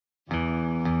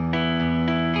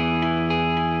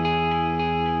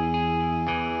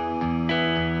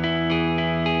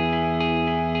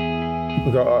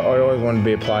Look, I always wanted to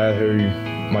be a player who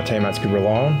my teammates could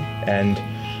rely on, and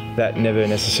that never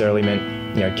necessarily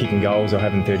meant kicking goals or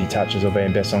having 30 touches or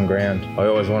being best on ground. I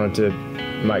always wanted to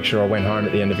make sure I went home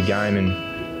at the end of a game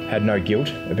and had no guilt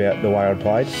about the way I'd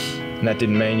played. And that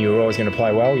didn't mean you were always going to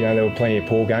play well. There were plenty of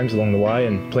poor games along the way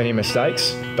and plenty of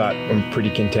mistakes, but I'm pretty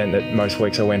content that most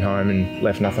weeks I went home and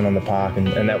left nothing on the park,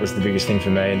 and that was the biggest thing for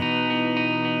me.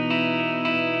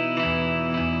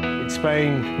 It's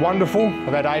been wonderful.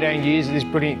 I've had 18 years at this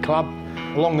brilliant club.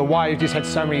 Along the way, I've just had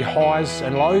so many highs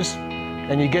and lows,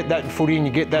 and you get that in footy and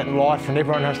you get that in life, and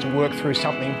everyone has to work through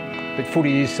something. But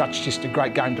footy is just a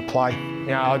great game to play.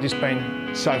 I've just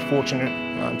been so fortunate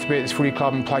to be at this footy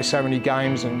club and play so many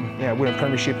games and win a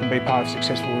premiership and be part of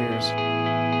successful eras.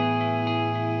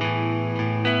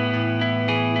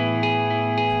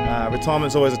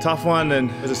 Retirement's always a tough one, and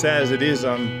as sad as it is,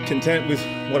 I'm content with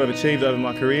what I've achieved over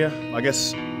my career. I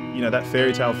guess, that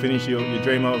fairy tale finish you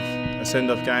dream of, a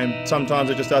send-off game.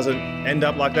 Sometimes it just doesn't end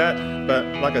up like that, but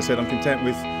like I said, I'm content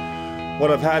with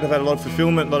what I've had. I've had a lot of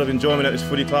fulfilment, a lot of enjoyment at this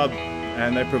footy club,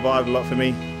 and they provided a lot for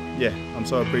me. Yeah, I'm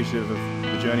so appreciative of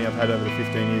the journey I've had over the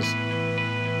 15 years.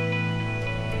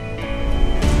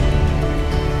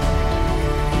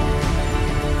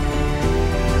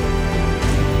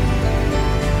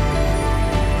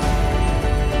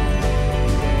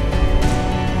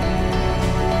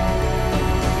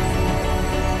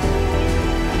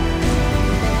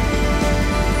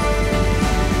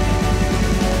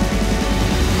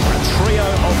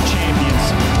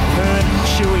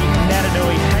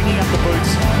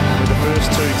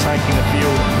 Taking the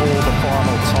field for the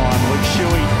final time. Luke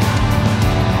Shuey,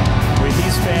 with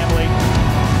his family,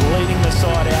 leading the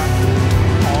side out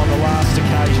on the last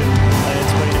occasion. And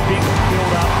it's been a big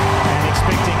build-up and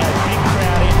expecting a big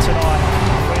crowd in tonight.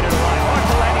 Went it away.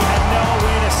 Michael Lanny had no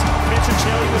awareness.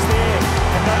 Petruccelli was there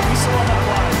and no whistle on the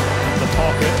play. The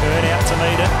pocket, Hearn out to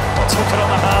meet it. Took it on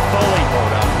the half volley. Well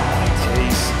done.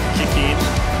 He's kick in.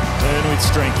 Hearn with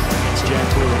strength against Jack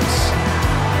Williams.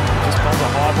 Just pulls a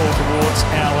high ball towards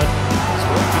Allen. It's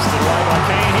well fisted away by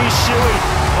Keane. Here's Shuey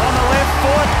on the left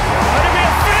foot. It'll be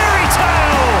a fairy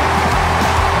tale!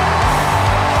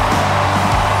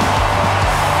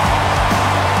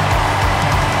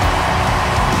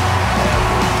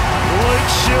 Luke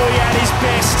Shuey at his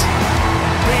best,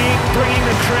 bringing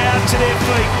the crowd to their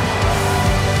feet.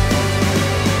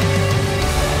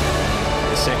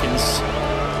 The seconds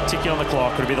ticking on the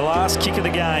clock. It'll be the last kick of the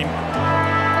game.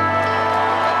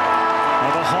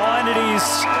 Behind it is,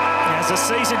 as the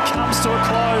season comes to a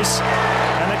close,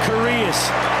 and the careers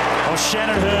of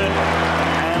Shannon Hearn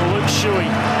and Luke Shuey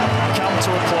come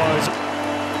to a close.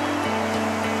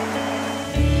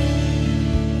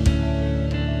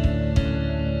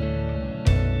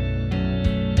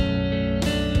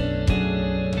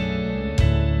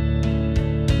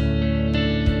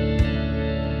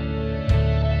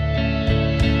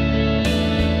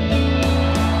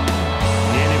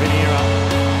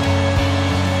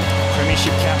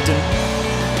 Captain,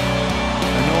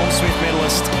 a Norm Smith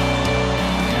medalist,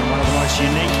 and one of the most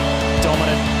unique,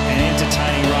 dominant and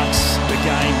entertaining rucks the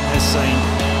game has seen.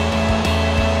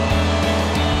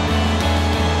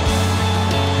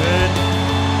 Hearn,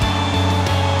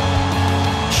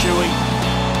 Shuey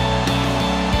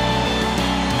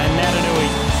and Natanui.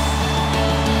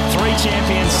 3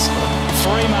 champions,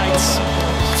 3 mates,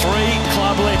 3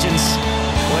 club legends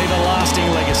leave a lasting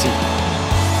legacy.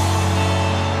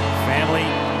 Family,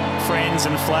 friends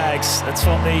and flags. That's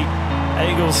what the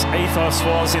Eagles' ethos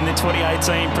was in the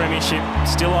 2018 Premiership.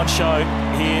 Still on show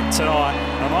here tonight.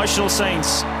 Emotional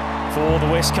scenes for the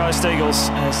West Coast Eagles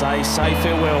as they say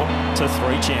farewell to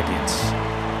 3 champions.